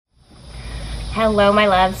Hello my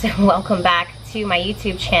loves, welcome back to my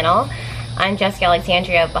YouTube channel. I'm Jessica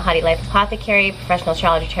Alexandria of Bahati Life Apothecary, professional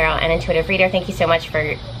astrologer, tarot, and intuitive reader. Thank you so much for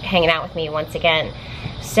hanging out with me once again.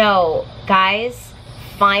 So guys,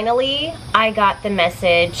 finally I got the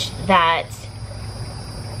message that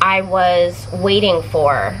I was waiting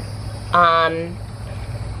for. And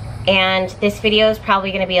this video is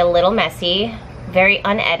probably going to be a little messy, very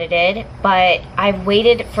unedited, but I've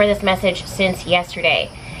waited for this message since yesterday.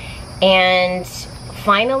 And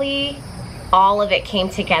finally, all of it came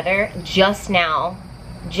together just now,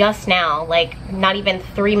 like not even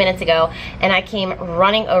 3 minutes ago, and I came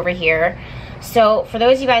running over here. So for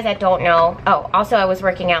those of you guys that don't know, oh, also I was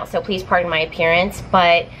working out, so please pardon my appearance,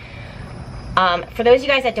 but for those of you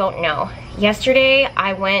guys that don't know, yesterday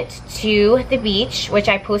I went to the beach, which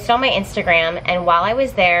I posted on my Instagram, and while I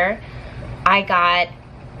was there, I got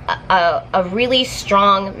a really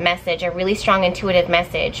strong message, a really strong intuitive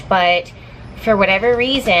message, but for whatever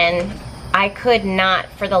reason, I could not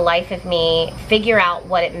for the life of me figure out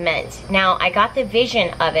what it meant. Now, I got the vision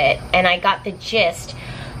of it, and I got the gist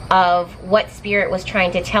of what Spirit was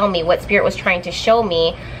trying to tell me, what Spirit was trying to show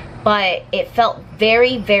me, but it felt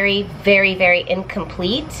very, very, very, very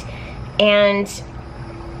incomplete. And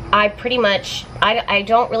I pretty much, I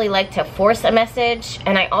don't really like to force a message,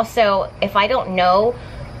 and I also, if I don't know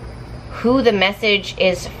who the message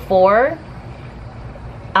is for,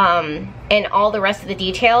 and all the rest of the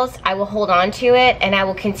details, I will hold on to it, and I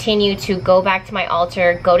will continue to go back to my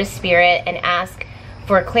altar, go to Spirit, and ask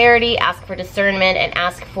for clarity, ask for discernment, and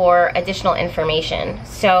ask for additional information.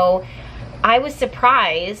 So I was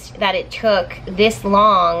surprised that it took this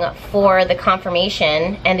long for the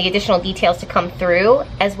confirmation and the additional details to come through,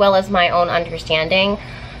 as well as my own understanding.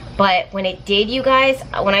 But when it did, you guys,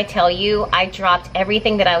 when I tell you, I dropped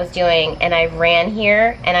everything that I was doing and I ran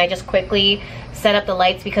here, and I just quickly set up the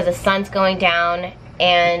lights because the sun's going down,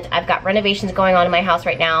 and I've got renovations going on in my house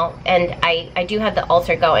right now, and I do have the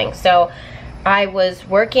altar going. So I was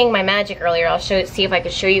working my magic earlier. I'll see if I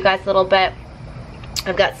can show you guys a little bit.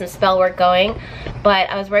 I've got some spell work going, but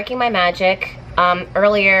I was working my magic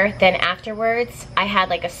earlier. Then afterwards, I had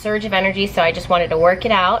like a surge of energy, so I just wanted to work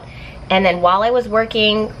it out. And then while I was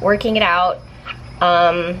working it out,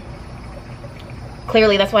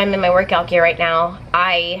 clearly that's why I'm in my workout gear right now,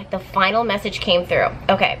 the final message came through.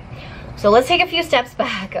 Okay, so let's take a few steps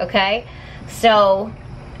back, okay? So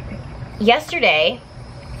yesterday,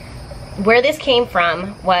 where this came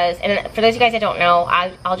from was, and for those of you guys that don't know,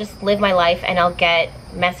 I'll just live my life and I'll get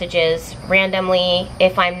messages randomly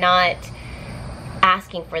if I'm not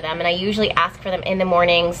asking for them, and I usually ask for them in the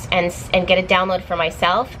mornings and get a download for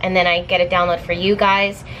myself, and then I get a download for you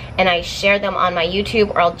guys, and I share them on my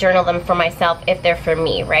YouTube, or I'll journal them for myself if they're for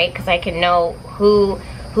me, right? Because I can know who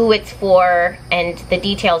it's for and the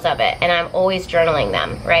details of it, and I'm always journaling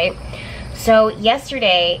them, right? So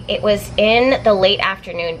yesterday, it was in the late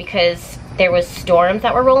afternoon because there was storms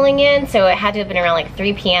that were rolling in, so it had to have been around like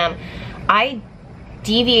 3 p.m. I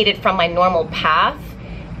deviated from my normal path,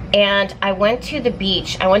 and I went to the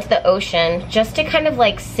beach, I went to the ocean, just to kind of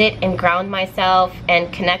like sit and ground myself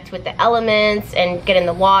and connect with the elements and get in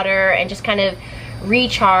the water and just kind of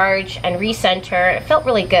recharge and recenter. It felt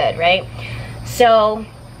really good, right? So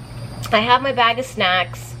I have my bag of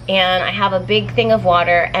snacks, and I have a big thing of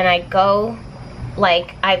water, and I go,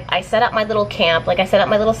 like, I set up my little camp, like I set up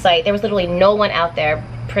my little site. There was literally no one out there,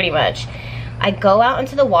 pretty much. I go out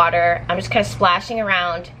into the water, I'm just kind of splashing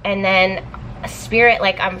around, and then Spirit,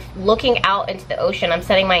 like I'm looking out into the ocean, I'm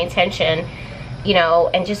setting my intention, you know,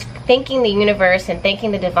 and just thanking the universe and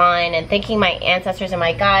thanking the divine and thanking my ancestors and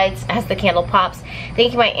my guides as the candle pops,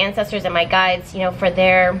 thanking my ancestors and my guides, you know, for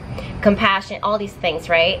their compassion, all these things,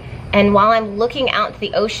 right? And while I'm looking out into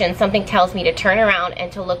the ocean, something tells me to turn around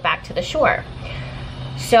and to look back to the shore.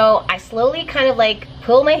 So I slowly kind of like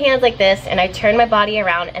pull my hands like this, and I turn my body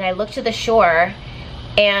around, and I look to the shore,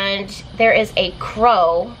 and there is a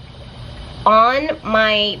crow on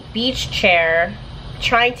my beach chair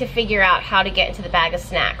trying to figure out how to get into the bag of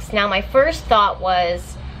snacks. Now my first thought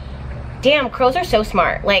was, damn, crows are so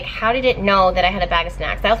smart. Like, how did it know that I had a bag of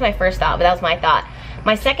snacks? That was my first thought, but that was my thought.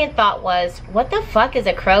 My second thought was, what the fuck is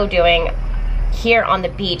a crow doing here on the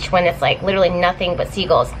beach when it's like literally nothing but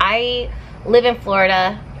seagulls? I live in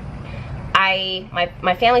Florida.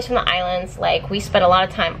 My family's from the islands. Like, we spend a lot of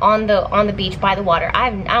time on the beach by the water. I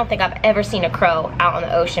don't think I've ever seen a crow out on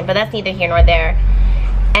the ocean, but that's neither here nor there.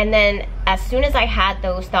 And then as soon as I had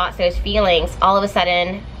those thoughts, those feelings, all of a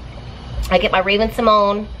sudden I get my Raven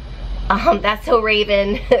Simone. That's so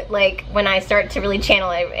Raven. Like, when I start to really channel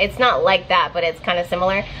it, it's not like that, but it's kind of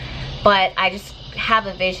similar. But I just have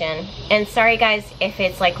a vision, and sorry guys if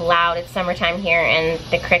it's like loud, it's summertime here and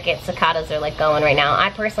the cricket cicadas are like going right now. I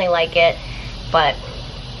personally like it, but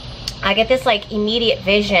I get this like immediate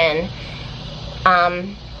vision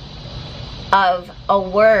of a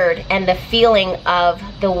word and the feeling of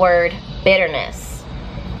the word bitterness.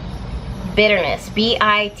 Bitterness.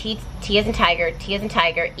 B-I-T, T as in tiger, T as in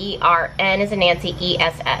tiger, E-R-N as in Nancy,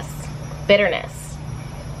 E-S-S. Bitterness.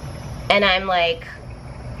 And I'm like,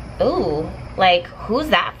 ooh, like, who's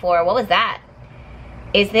that for? What was that?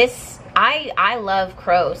 Is this, I love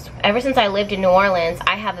crows. Ever since I lived in New Orleans,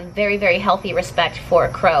 I have a very, very healthy respect for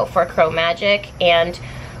crow magic and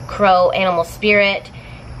crow animal spirit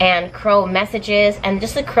and crow messages and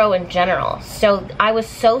just the crow in general. So I was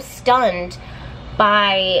so stunned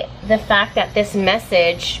by the fact that this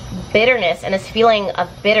message, bitterness, and this feeling of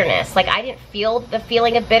bitterness, like I didn't feel the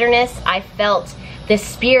feeling of bitterness, I felt the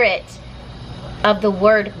spirit of the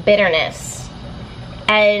word bitterness.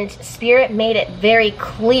 And Spirit made it very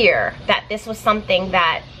clear that this was something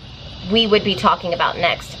that we would be talking about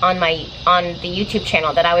next on the YouTube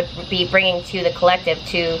channel, that I would be bringing to the collective,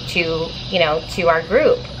 to you know, to our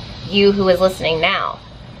group, you who is listening now.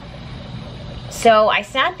 So I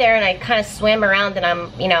sat there and I kind of swam around, and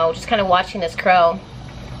I'm, you know, just kind of watching this crow,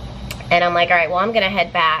 and I'm like, all right, well, I'm gonna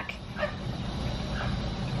head back.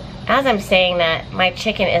 As I'm saying that, my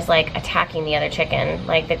chicken is like attacking the other chicken,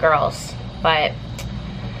 like the girls. But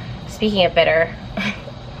speaking of bitter,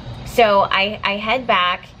 so I head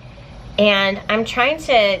back, and I'm trying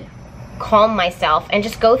to calm myself and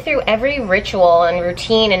just go through every ritual and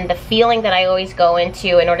routine and the feeling that I always go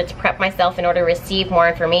into in order to prep myself, in order to receive more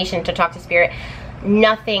information, to talk to Spirit.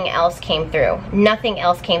 Nothing else came through. Nothing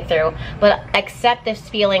else came through, but except this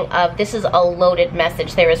feeling of this is a loaded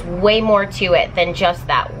message. There is way more to it than just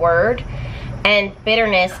that word. And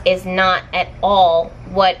bitterness is not at all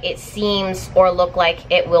what it seems or look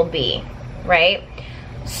like it will be, right?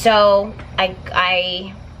 So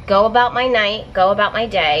I go about my night, go about my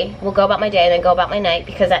day. We'll go about my day and then go about my night,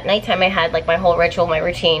 because at nighttime I had like my whole ritual, my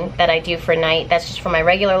routine that I do for night. That's just for my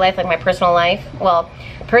regular life, like my personal life. Well,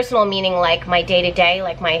 personal meaning like my day-to-day,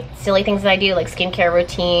 like my silly things that I do, like skincare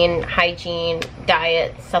routine, hygiene,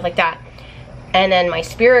 diet, stuff like that. And then my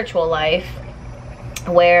spiritual life,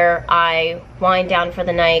 where I wind down for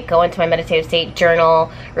the night, go into my meditative state,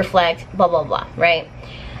 journal, reflect, blah, blah, blah, right?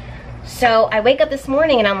 So I wake up this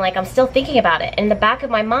morning and I'm like, I'm still thinking about it. In the back of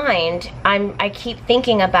my mind, I keep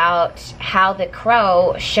thinking about how the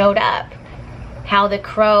crow showed up. How the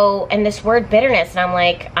crow, and this word bitterness, and I'm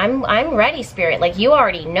like, I'm ready, Spirit. Like, you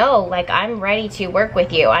already know, like, I'm ready to work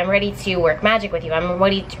with you. I'm ready to work magic with you. I'm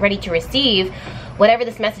ready to receive whatever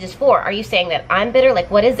this message is for. Are you saying that I'm bitter? Like,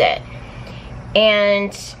 what is it?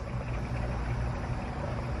 And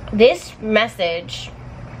this message,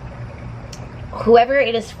 whoever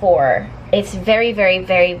it is for, it's very, very,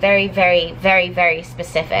 very, very, very, very, very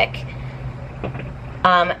specific.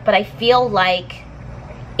 But I feel like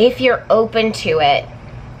if you're open to it,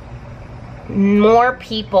 more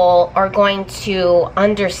people are going to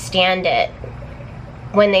understand it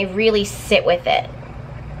when they really sit with it.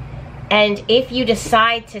 And if you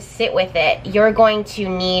decide to sit with it, you're going to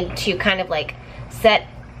need to kind of like set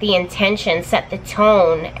the intention, set the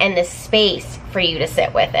tone and the space for you to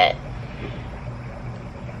sit with it.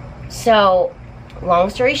 So, long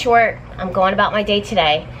story short, I'm going about my day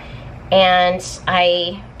today, and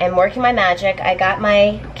I am working my magic. I got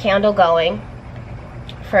my candle going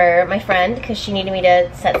for my friend because she needed me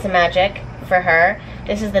to set some magic for her.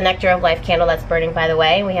 This is the Nectar of Life candle that's burning, by the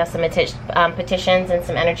way. We have some petitions and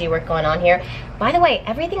some energy work going on here. By the way,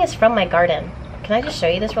 everything is from my garden. Can I just show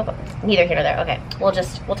you this real quick? Neither here nor there. Okay,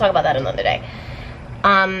 we'll talk about that another day.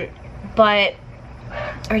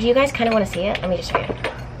 Or do you guys kind of want to see it? Let me just show you.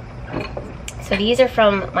 So these are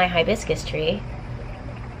from my hibiscus tree,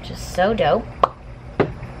 which is so dope.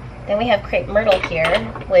 Then we have crepe myrtle here,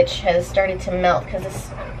 which has started to melt because this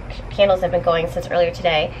candles have been going since earlier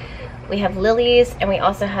today. We have lilies, and we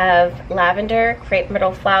also have lavender, crepe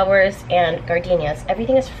myrtle flowers, and gardenias.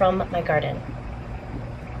 Everything is from my garden.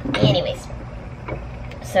 Anyways,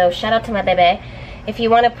 so shout out to my baby. If you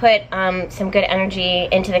want to put some good energy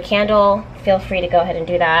into the candle, feel free to go ahead and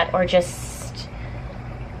do that, or just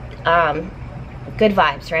good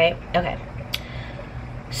vibes, right? Okay.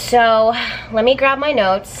 So let me grab my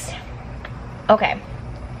notes. Okay.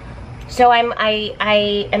 So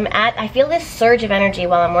I feel this surge of energy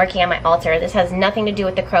while I'm working at my altar. This has nothing to do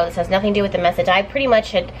with the crow. This has nothing to do with the message. I pretty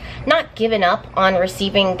much had not given up on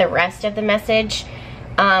receiving the rest of the message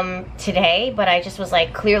today, but I just was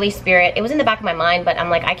like, clearly Spirit, it was in the back of my mind, but I'm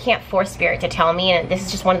like, I can't force Spirit to tell me, and this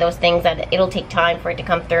is just one of those things that it'll take time for it to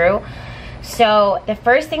come through. So the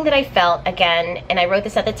first thing that I felt, again, and I wrote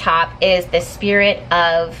this at the top, is the spirit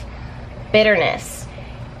of bitterness.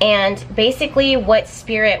 And basically what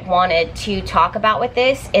Spirit wanted to talk about with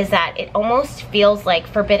this is that it almost feels like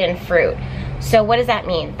forbidden fruit. So what does that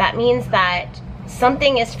mean? That means that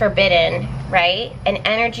something is forbidden, right? An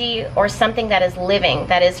energy or something that is living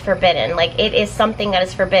that is forbidden. Like, it is something that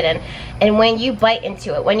is forbidden. And when you bite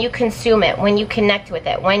into it, when you consume it, when you connect with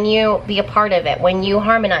it, when you be a part of it, when you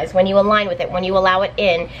harmonize, when you align with it, when you allow it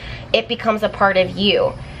in, it becomes a part of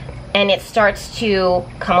you and it starts to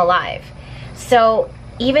come alive. So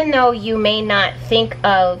even though you may not think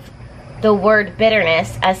of the word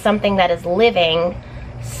bitterness as something that is living,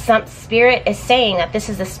 some Spirit is saying that this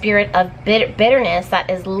is a spirit of bitterness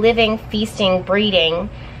that is living, feasting, breeding,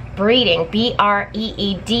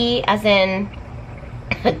 B-R-E-E-D, as in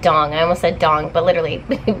a dong. I almost said dong, but literally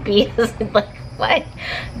B is like, what?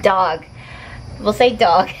 Dog. We'll say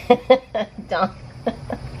dog. Dong.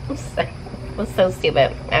 I'm so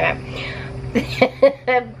stupid.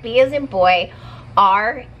 Okay. B is in boy,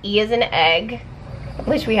 R, E is in egg,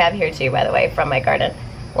 which we have here too, by the way, from my garden.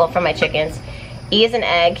 Well, from my chickens. E is an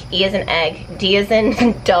egg, E is an egg, D is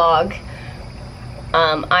in dog,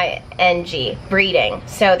 I-N-G, breeding.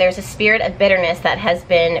 So there's a spirit of bitterness that has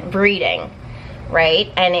been breeding,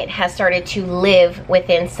 right? And it has started to live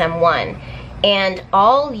within someone. And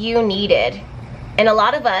all you needed, and a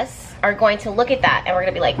lot of us are going to look at that and we're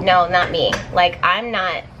gonna be like, no, not me. Like, I'm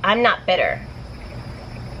not bitter.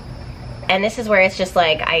 And this is where it's just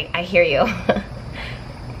like, I hear you.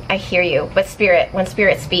 I hear you, but Spirit, when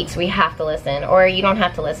Spirit speaks, we have to listen, or you don't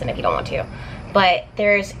have to listen if you don't want to. But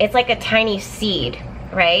it's like a tiny seed,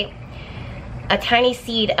 right? A tiny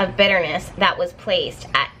seed of bitterness that was placed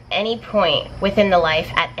at any point within the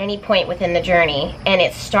life, at any point within the journey, and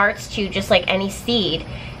it starts to, just like any seed,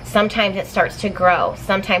 sometimes it starts to grow,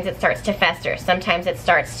 sometimes it starts to fester, sometimes it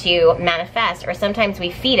starts to manifest, or sometimes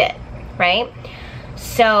we feed it, right?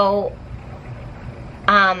 So,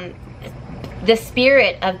 the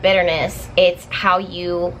spirit of bitterness, it's how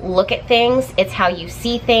you look at things, it's how you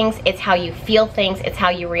see things, it's how you feel things, it's how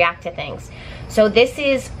you react to things. So this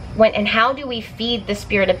is when, and how do we feed the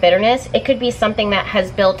spirit of bitterness? It could be something that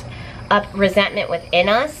has built up resentment within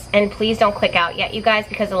us. And please don't click out yet, you guys,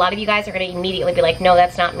 because a lot of you guys are going to immediately be like, no,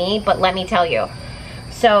 that's not me, but let me tell you.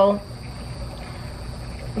 So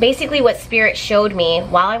basically what Spirit showed me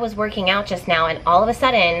while I was working out just now, and all of a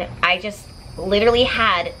sudden I just literally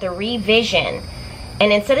had the revision,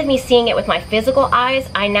 and instead of me seeing it with my physical eyes,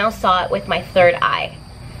 I now saw it with my third eye.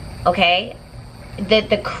 Okay,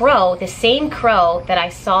 the crow, the same crow that I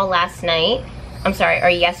saw last night, I'm sorry, or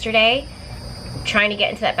yesterday, trying to get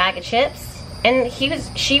into that bag of chips, and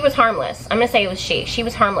she was harmless. I'm gonna say it was she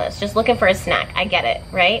was harmless, just looking for a snack. I get it,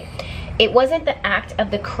 right? It wasn't the act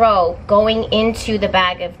of the crow going into the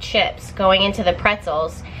bag of chips, going into the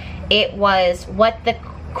pretzels. It was what the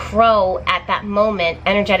crow at that moment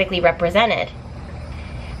energetically represented.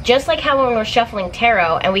 Just like how when we're shuffling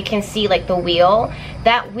tarot and we can see like the wheel,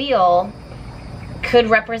 that wheel could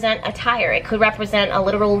represent a tire. It could represent a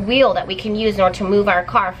literal wheel that we can use in order to move our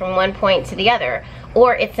car from one point to the other.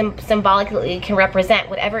 Or it symbolically can represent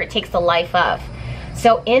whatever it takes the life of.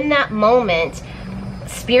 So in that moment,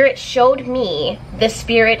 Spirit showed me the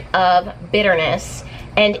spirit of bitterness.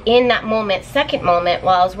 And in that moment, second moment,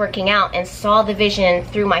 while I was working out and saw the vision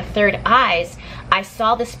through my third eyes, I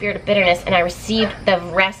saw the spirit of bitterness and I received the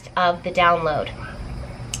rest of the download.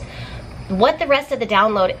 What the rest of the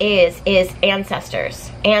download is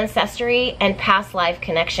ancestors, ancestry, and past life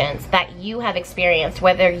connections that you have experienced,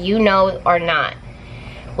 whether you know or not.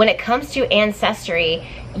 When it comes to ancestry,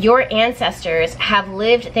 your ancestors have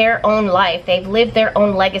lived their own life, they've lived their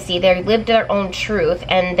own legacy, they've lived their own truth,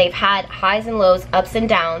 and they've had highs and lows, ups and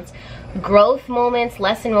downs, growth moments,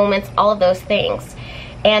 lesson moments, all of those things.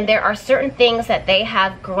 And there are certain things that they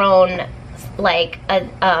have grown like,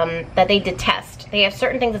 that they detest. They have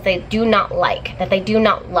certain things that they do not like, that they do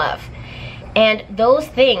not love. And those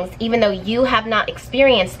things, even though you have not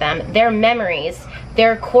experienced them, their memories,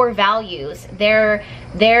 their core values, their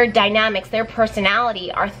dynamics, their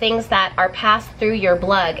personality are things that are passed through your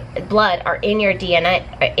blood are in your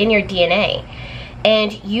DNA.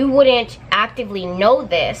 And you wouldn't actively know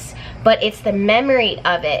this, but it's the memory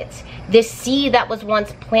of it, the seed that was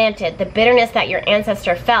once planted, the bitterness that your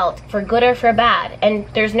ancestor felt, for good or for bad. And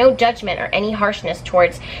there's no judgment or any harshness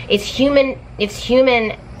towards, it's human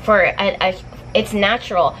for it's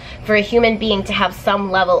natural for a human being to have some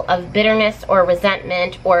level of bitterness or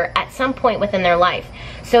resentment or at some point within their life.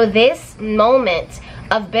 So this moment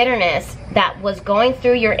of bitterness that was going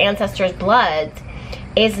through your ancestors' blood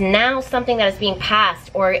is now something that is being passed,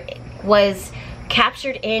 or was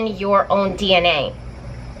captured in your own DNA.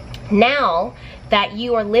 Now that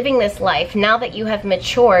you are living this life, now that you have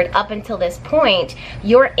matured up until this point,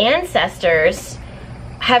 your ancestors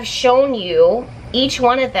have shown you, each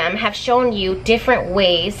one of them have shown you different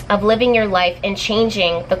ways of living your life and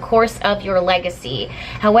changing the course of your legacy.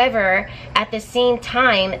 However, at the same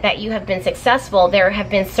time that you have been successful, there have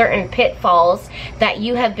been certain pitfalls that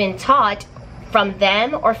you have been taught from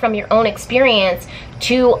them or from your own experience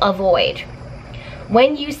to avoid.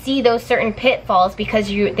 When you see those certain pitfalls, because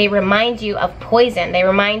they remind you of poison, they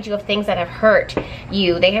remind you of things that have hurt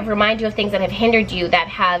you, they have remind you of things that have hindered you, that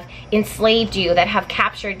have enslaved you, that have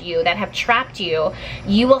captured you, that have trapped you,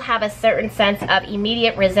 you will have a certain sense of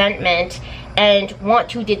immediate resentment and want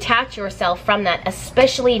to detach yourself from that,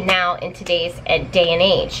 especially now in today's day and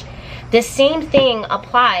age. The same thing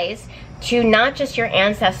applies to not just your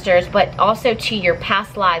ancestors, but also to your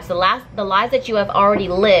past lives, the lives that you have already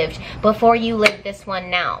lived before you live this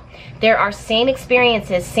one now. There are same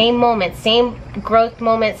experiences, same moments, same growth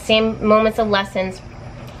moments, same moments of lessons,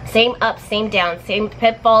 same ups, same downs, same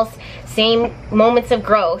pitfalls, same moments of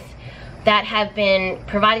growth that have been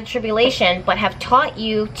provided tribulation, but have taught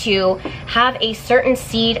you to have a certain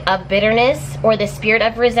seed of bitterness or the spirit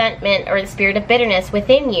of resentment or the spirit of bitterness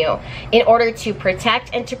within you in order to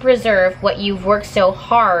protect and to preserve what you've worked so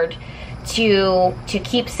hard to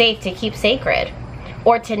keep safe, to keep sacred,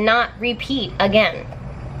 or to not repeat again.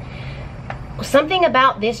 Something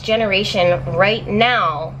about this generation right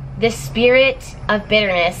now, the spirit of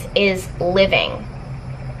bitterness is living.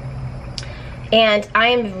 And I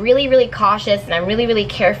am really, really cautious, and I'm really, really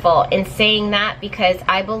careful in saying that, because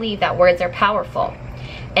I believe that words are powerful.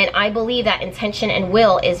 And I believe that intention and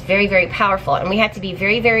will is very, very powerful. And we have to be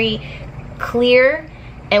very, very clear,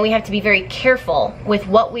 and we have to be very careful with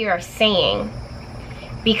what we are saying,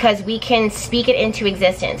 because we can speak it into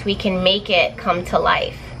existence. We can make it come to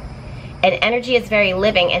life. And energy is very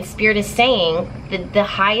living, and spirit is saying that the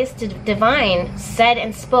highest divine said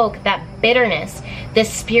and spoke that bitterness, the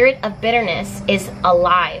spirit of bitterness, is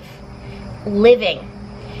alive, living.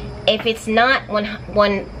 If it's not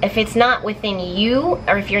if it's not within you,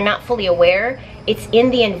 or if you're not fully aware, it's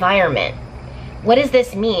in the environment. What does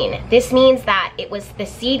this mean? This means that the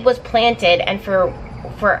seed was planted, and for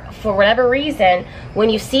whatever reason,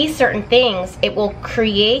 when you see certain things, it will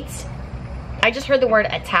create. I just heard the word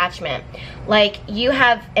attachment. Like you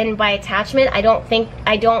have, and by attachment, I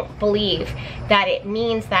don't believe that it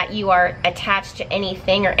means that you are attached to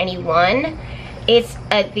anything or anyone. It's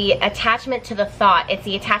the attachment to the thought. It's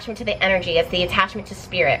the attachment to the energy. It's the attachment to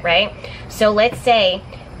spirit, right? So let's say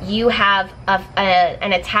you have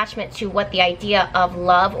an attachment to what the idea of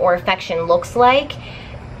love or affection looks like.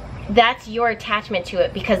 That's your attachment to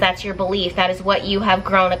it, because that's your belief. That is what you have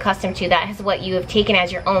grown accustomed to. That is what you have taken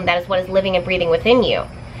as your own. That is what is living and breathing within you.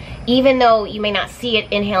 Even though you may not see it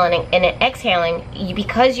inhaling and exhaling,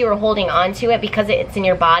 because you are holding on to it, because it's in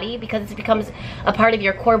your body, because it becomes a part of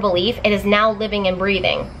your core belief, it is now living and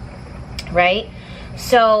breathing, right?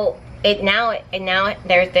 So there's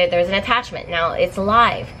an attachment. Now it's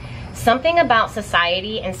alive. Something about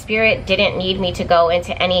society and spirit didn't need me to go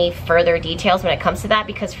into any further details when it comes to that,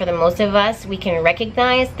 because for the most of us, we can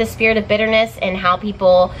recognize the spirit of bitterness and how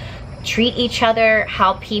people treat each other,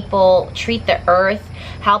 how people treat the earth,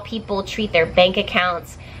 how people treat their bank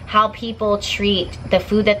accounts, how people treat the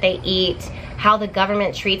food that they eat, how the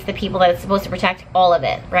government treats the people that it's supposed to protect, all of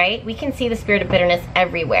it, right? We can see the spirit of bitterness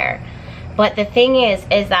everywhere. But the thing is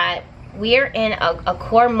that we're in a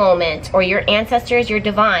core moment, or your ancestors, your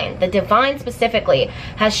divine, the divine specifically,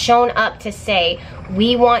 has shown up to say,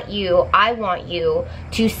 we want you, I want you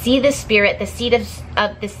to see the spirit, the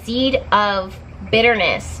seed of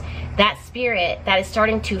bitterness, that spirit that is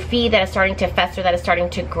starting to feed, that is starting to fester, that is starting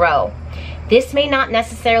to grow. This may not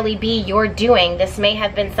necessarily be your doing. This may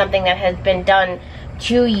have been something that has been done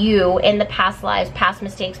to you in the past lives, past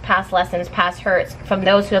mistakes, past lessons, past hurts from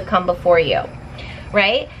those who have come before you,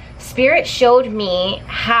 right? Spirit showed me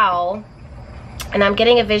how, and I'm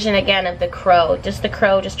getting a vision again of the crow, just the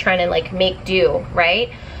crow just trying to like make do,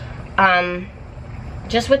 right?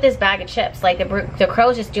 Just with this bag of chips, like the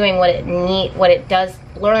crow's just doing what it does,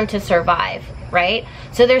 learn to survive, right?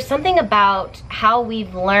 So there's something about how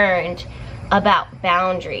we've learned about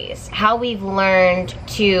boundaries, how we've learned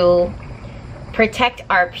to protect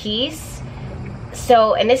our peace.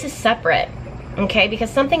 So, and this is separate. Okay, because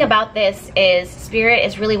something about this is spirit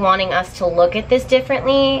is really wanting us to look at this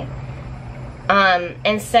differently,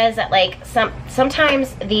 and says that like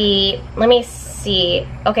sometimes let me see,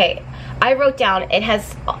 okay, I wrote down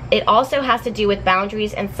it also has to do with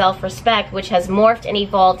boundaries and self-respect, which has morphed and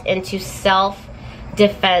evolved into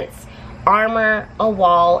self-defense armor a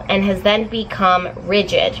wall and has then become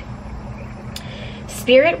rigid.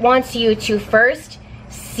 Spirit wants you to first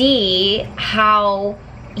see how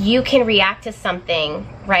you can react to something,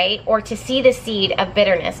 right? Or to see the seed of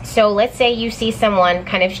bitterness. So let's say you see someone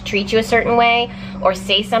kind of treat you a certain way or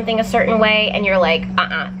say something a certain way, and you're like,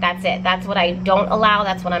 that's it. That's what I don't allow.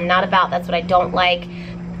 That's what I'm not about. That's what I don't like.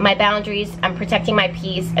 My boundaries, I'm protecting my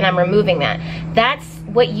peace, and I'm removing that. That's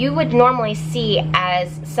what you would normally see as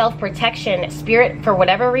self-protection. Spirit, for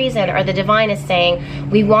whatever reason, or the divine is saying,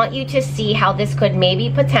 we want you to see how this could maybe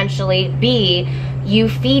potentially be you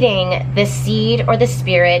feeding the seed or the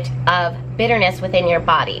spirit of bitterness within your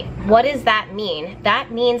body. What does that mean?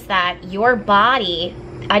 That means that your body,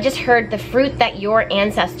 I just heard the fruit that your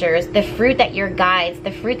ancestors, the fruit that your guides,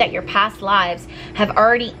 the fruit that your past lives have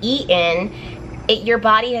already eaten, your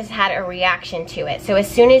body has had a reaction to it. So as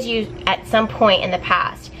soon as you, at some point in the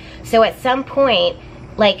past, so at some point,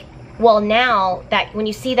 like, well, now that when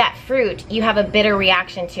you see that fruit, you have a bitter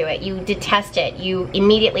reaction to it. You detest it. You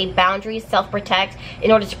immediately boundaries, self-protect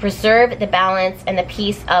in order to preserve the balance and the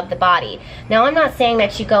peace of the body. Now, I'm not saying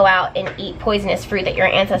that you go out and eat poisonous fruit that your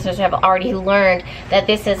ancestors have already learned that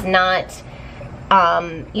this is not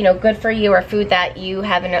you know, good for you, or food that you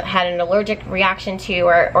have had an allergic reaction to,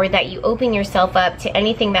 or that you open yourself up to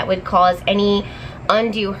anything that would cause any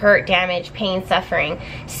undue hurt, damage, pain, suffering.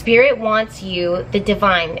 Spirit wants you, the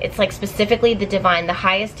divine, it's like specifically the divine, the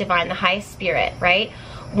highest spirit, right?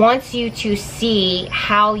 Wants you to see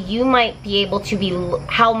how you might be able to be,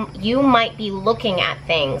 how you might be looking at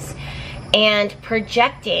things and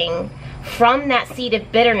projecting from that seed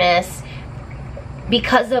of bitterness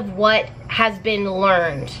because of what has been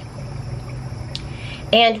learned.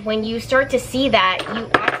 And when you start to see that, you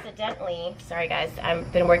accidentally, sorry guys, I've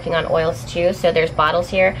been working on oils too, so there's bottles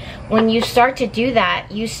here. When you start to do that,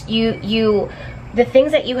 the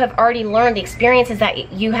things that you have already learned, the experiences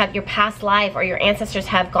that you have, your past life or your ancestors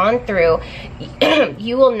have gone through,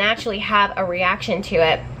 you will naturally have a reaction to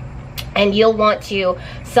it. And you'll want to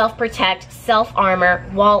self-protect, self-armor,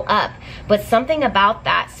 wall up. But something about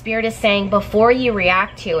that, Spirit is saying, before you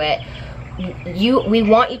react to it, we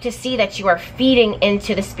want you to see that you are feeding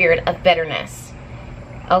into the spirit of bitterness.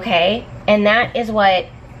 Okay? And that is what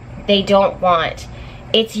they don't want.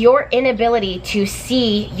 It's your inability to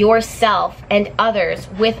see yourself and others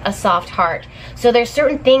with a soft heart. So there's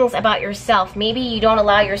certain things about yourself. Maybe you don't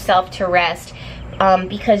allow yourself to rest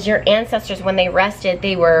because your ancestors, when they rested,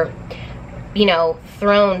 they were, you know,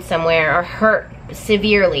 thrown somewhere or hurt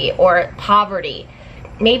severely, or poverty.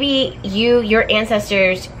 Maybe your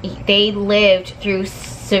ancestors, they lived through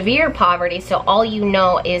severe poverty, so all you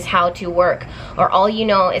know is how to work, or all you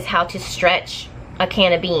know is how to stretch a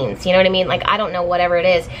can of beans. You know what I mean? Like, I don't know, whatever it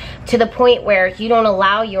is, to the point where you don't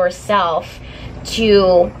allow yourself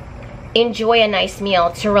to enjoy a nice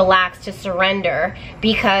meal, to relax, to surrender,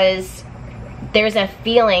 because there's a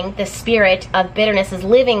feeling, the spirit of bitterness is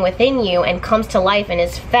living within you and comes to life and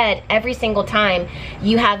is fed every single time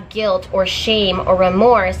you have guilt or shame or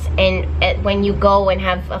remorse, and when you go and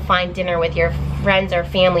have a fine dinner with your friends or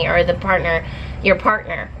family or your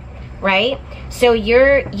partner, right? So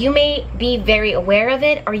you may be very aware of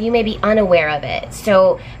it, or you may be unaware of it.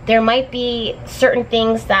 So there might be certain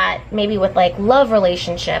things that maybe with like love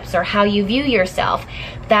relationships or how you view yourself,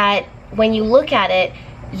 that when you look at it,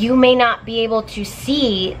 you may not be able to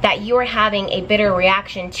see that you're having a bitter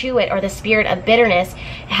reaction to it, or the spirit of bitterness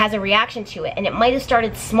has a reaction to it. And it might have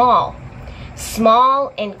started small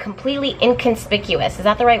and completely inconspicuous. Is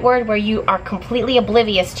that the right word? Where you are completely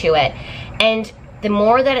oblivious to it. And the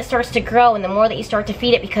more that it starts to grow, and the more that you start to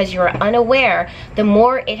feed it because you're unaware, the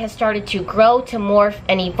more it has started to grow, to morph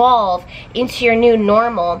and evolve into your new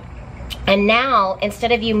normal. And now,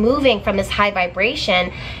 instead of you moving from this high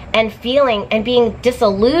vibration and feeling and being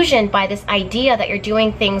disillusioned by this idea that you're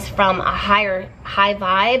doing things from a high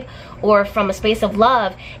vibe or from a space of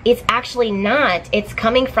love, it's actually not. It's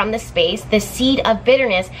coming from the space, the seed of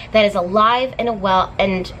bitterness that is alive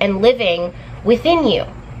and living within you.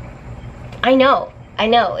 I know,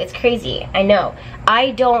 it's crazy, I know.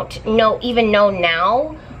 I don't even know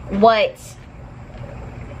now what.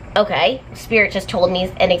 Okay, Spirit just told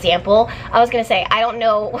me an example. I was going to say, I don't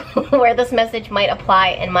know where this message might apply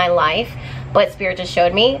in my life, but Spirit just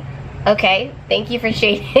showed me. Okay, thank you for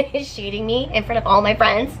shading me in front of all my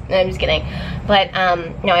friends. No, I'm just kidding. But,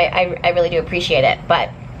 no, I really do appreciate it. But,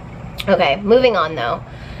 okay, moving on though.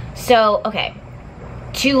 So, okay,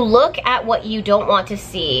 to look at what you don't want to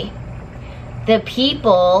see, the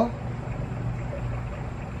people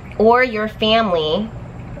or your family,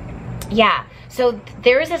 yeah. So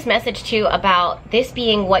there is this message too about this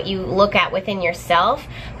being what you look at within yourself,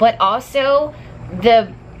 but also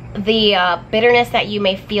the bitterness that you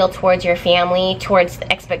may feel towards your family, towards the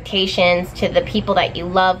expectations, to the people that you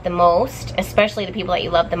love the most, especially the people that you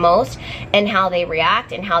love the most, and how they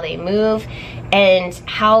react and how they move, and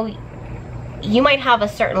how you might have a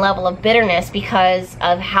certain level of bitterness because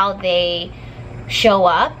of how they show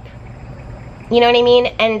up. You know what I mean?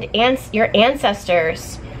 And your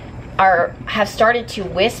ancestors have started to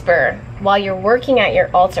whisper while you're working at your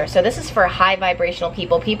altar. So this is for high vibrational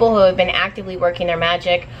people who have been actively working their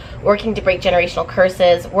magic, working to break generational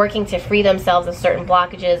curses, working to free themselves of certain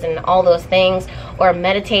blockages and all those things, or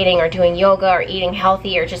meditating or doing yoga or eating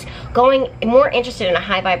healthy, or just going more interested in a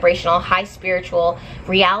high vibrational, high spiritual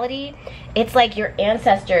reality. It's like your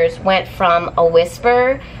ancestors went from a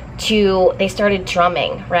whisper to, they started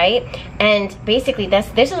drumming, right? And basically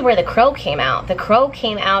this is where the crow came out. The crow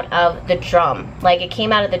came out of the drum. Like, it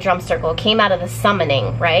came out of the drum circle. It came out of the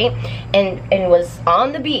summoning, right? And was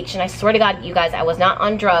on the beach. And I swear to God, you guys, I was not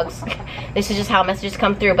on drugs. This is just how messages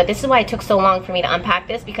come through. But this is why it took so long for me to unpack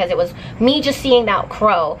this, because it was me just seeing that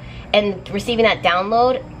crow and receiving that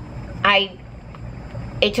download.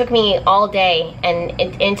 It took me all day and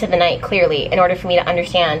into the night, clearly, in order for me to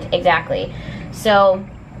understand exactly. So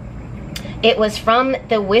it was from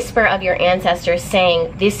the whisper of your ancestors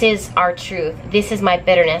saying, this is our truth, this is my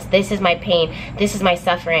bitterness, this is my pain, this is my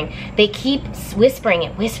suffering. They keep whispering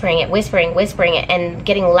it, whispering it, whispering it, and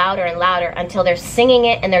getting louder and louder until they're singing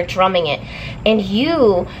it and they're drumming it. And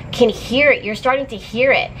you can hear it, you're starting to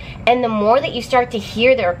hear it. And the more that you start to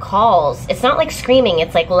hear their calls, it's not like screaming,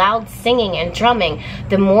 it's like loud singing and drumming.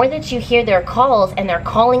 The more that you hear their calls and they're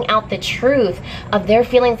calling out the truth of their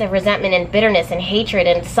feelings of resentment and bitterness and hatred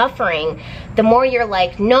and suffering, the more you're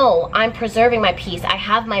like, no, I'm preserving my peace, I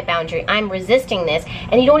have my boundary, I'm resisting this.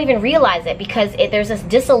 And you don't even realize it, because there's this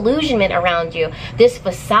disillusionment around you, this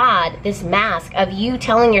facade, this mask of you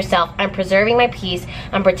telling yourself, I'm preserving my peace,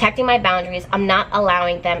 I'm protecting my boundaries, I'm not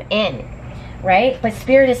allowing them in, right? But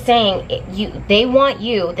Spirit is saying, they want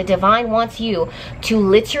you, the divine wants you to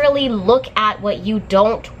literally look at what you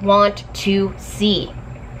don't want to see.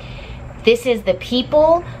 This is the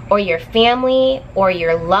people or your family or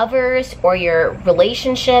your lovers or your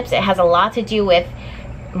relationships. It has a lot to do with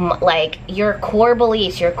like your core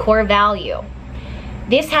beliefs, your core value.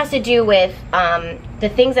 This has to do with the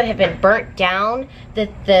things that have been burnt down,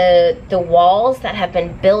 the walls that have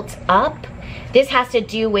been built up. This has to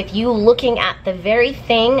do with you looking at the very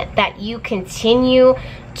thing that you continue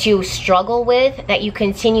to struggle with, that you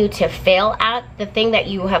continue to fail at, the thing that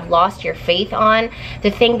you have lost your faith on, the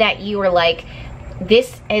thing that you were like,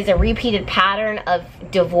 this is a repeated pattern of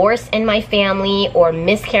divorce in my family, or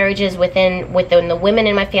miscarriages within the women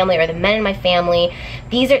in my family or the men in my family.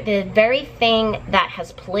 These are the very thing that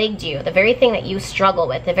has plagued you, the very thing that you struggle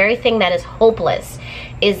with, the very thing that is hopeless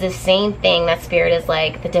is the same thing that Spirit is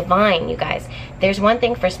like, the divine, you guys. There's one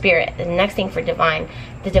thing for Spirit, the next thing for divine.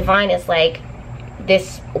 The divine is like,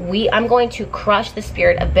 I'm going to crush the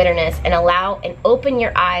spirit of bitterness and allow and open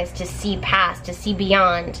your eyes to see past, to see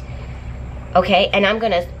beyond. Okay, and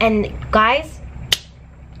guys,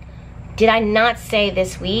 did I not say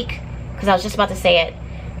this week, because I was just about to say it,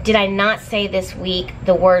 did I not say this week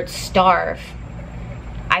the word starve?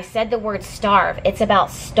 I said the word starve. It's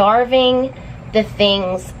about starving the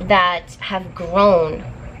things that have grown.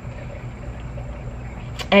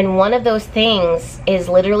 And one of those things is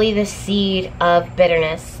literally the seed of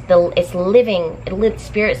bitterness. It's living.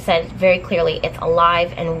 Spirit said very clearly, it's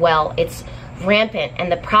alive and well. It's rampant. And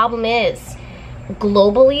the problem is,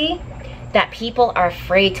 globally, that people are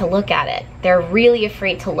afraid to look at it. They're really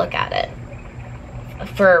afraid to look at it.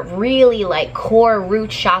 For really like core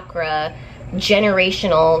root chakra,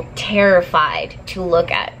 generational, terrified to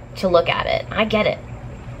look at it. I get it.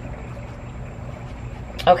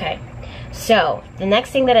 Okay. So, the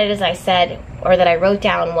next thing that I said, or that I wrote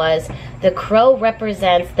down, was the crow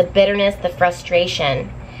represents the bitterness, the frustration.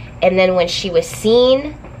 And then when she was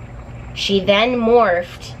seen, she then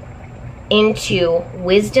morphed into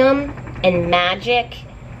wisdom and magic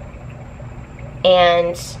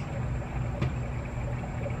and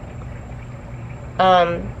I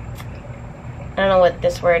don't know what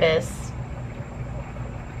this word is.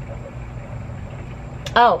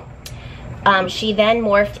 Oh. She then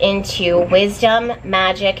morphed into wisdom,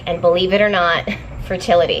 magic, and, believe it or not,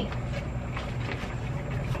 fertility.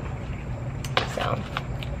 So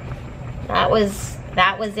that was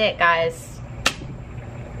it, guys.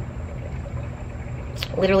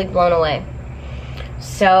 Literally blown away.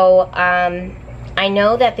 So I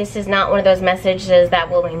know that this is not one of those messages that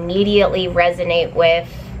will immediately resonate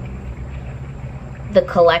with the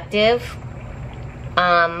collective,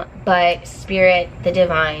 but Spirit, the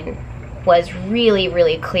divine, was really,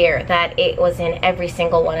 really clear that it was in every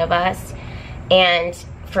single one of us. And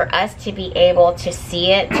for us to be able to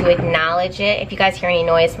see it, to acknowledge it. If you guys hear any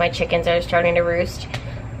noise, my chickens are starting to roost.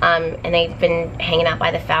 And they've been hanging out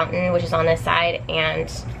by the fountain, which is on this side, and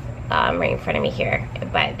right in front of me here.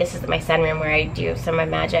 But this is my sunroom where I do some of my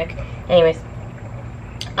magic. Anyways,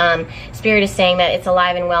 Spirit is saying that it's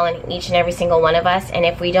alive and well in each and every single one of us, and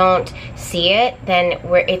if we don't see it, then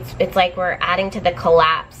it's like we're adding to the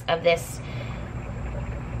collapse of this,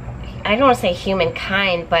 I don't want to say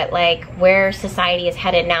humankind, but like where society is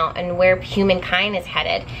headed now and where humankind is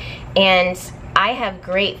headed. And I have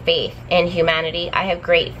great faith in humanity. I have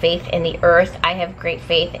great faith in the earth. I have great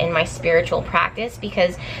faith in my spiritual practice,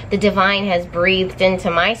 because the divine has breathed into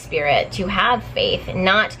my spirit to have faith,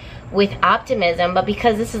 not with optimism, but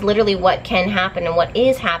because this is literally what can happen and what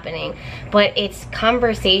is happening. But it's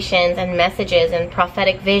conversations and messages and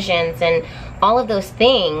prophetic visions and all of those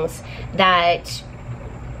things that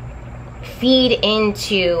feed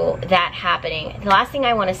into that happening. The last thing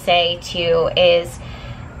I want to say too is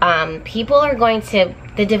people are going to,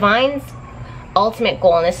 the divine's ultimate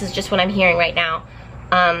goal, and this is just what I'm hearing right now,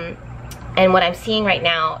 and what I'm seeing right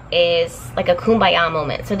now is like a kumbaya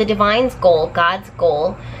moment. So the divine's goal, God's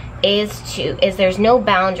goal, is there's no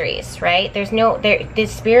boundaries, right? The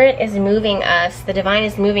Spirit is moving us, the divine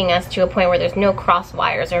is moving us to a point where there's no cross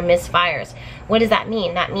wires or misfires. What does that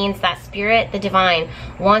mean? That means that Spirit, the divine,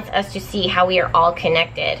 wants us to see how we are all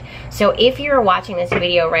connected. So if you're watching this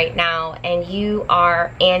video right now and you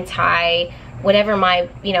are anti whatever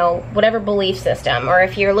whatever belief system, or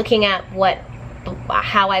if you're looking at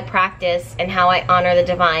how I practice and how I honor the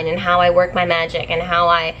divine and how I work my magic and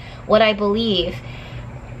what I believe,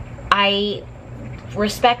 I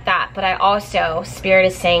respect that, but I also, Spirit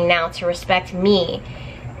is saying now to respect me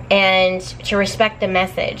and to respect the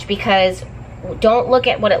message, because don't look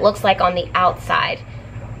at what it looks like on the outside,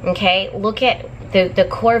 okay? Look at the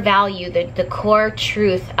core value, the core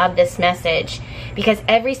truth of this message, because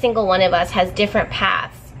every single one of us has different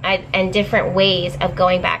paths and different ways of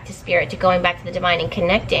going back to Spirit, to going back to the divine and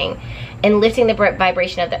connecting and lifting the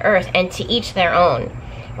vibration of the earth, and to each their own.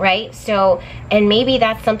 Right? So, and maybe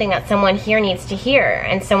that's something that someone here needs to hear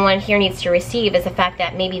and someone here needs to receive, is the fact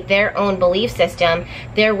that maybe their own belief system,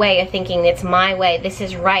 their way of thinking, it's my way, this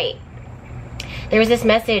is right. There was this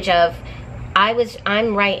message of,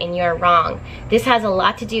 I'm right and you're wrong. This has a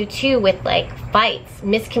lot to do too with like fights,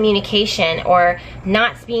 miscommunication, or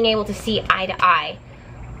not being able to see eye to eye,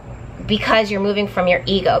 because you're moving from your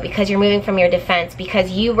ego, because you're moving from your defense, because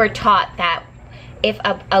you were taught that if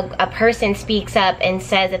a person speaks up and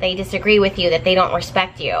says that they disagree with you, that they don't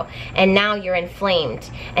respect you, and now you're inflamed,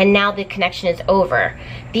 and now the connection is over.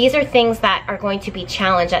 These are things that are going to be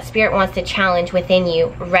challenged, that Spirit wants to challenge within you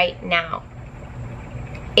right now.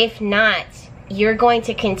 If not, you're going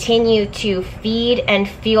to continue to feed and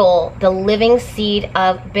fuel the living seed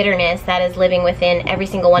of bitterness that is living within every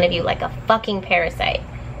single one of you like a fucking parasite.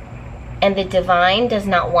 And the divine does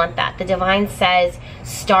not want that. The divine says,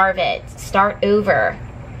 starve it, start over,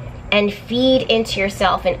 and feed into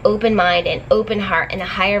yourself an open mind, an open heart, and a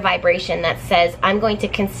higher vibration that says, I'm going to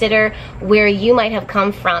consider where you might have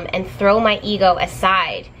come from and throw my ego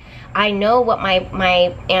aside. I know what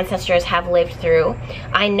my ancestors have lived through.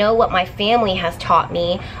 I know what my family has taught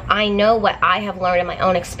me. I know what I have learned in my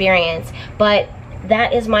own experience, but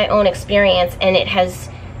that is my own experience, and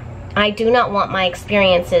I do not want my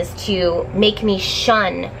experiences to make me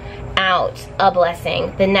shun out a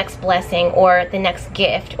blessing, the next blessing, or the next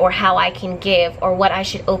gift, or how I can give, or what I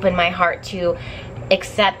should open my heart to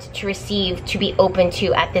accept, to receive, to be open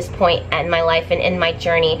to at this point in my life and in my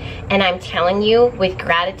journey. And I'm telling you, with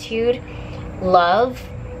gratitude, love,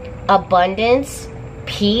 abundance,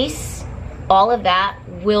 peace, all of that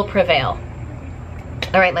will prevail.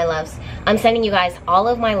 All right, my loves, I'm sending you guys all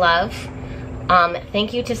of my love.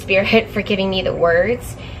 Thank you to Spirit for giving me the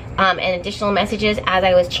words and additional messages as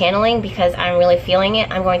I was channeling, because I'm really feeling it.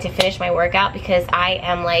 I'm going to finish my workout because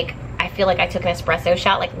I feel like I took an espresso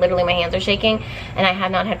shot, like literally my hands are shaking, and I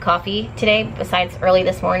have not had coffee today besides early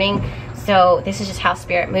this morning. So this is just how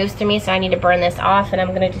Spirit moves through me, so I need to burn this off, and I'm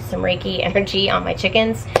going to do some Reiki energy on my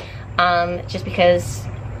chickens just because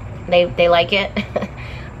they like it.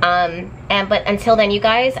 But until then, you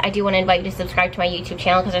guys, I do want to invite you to subscribe to my YouTube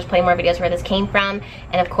channel, because there's plenty more videos where this came from.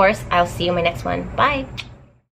 And of course, I'll see you in my next one. Bye.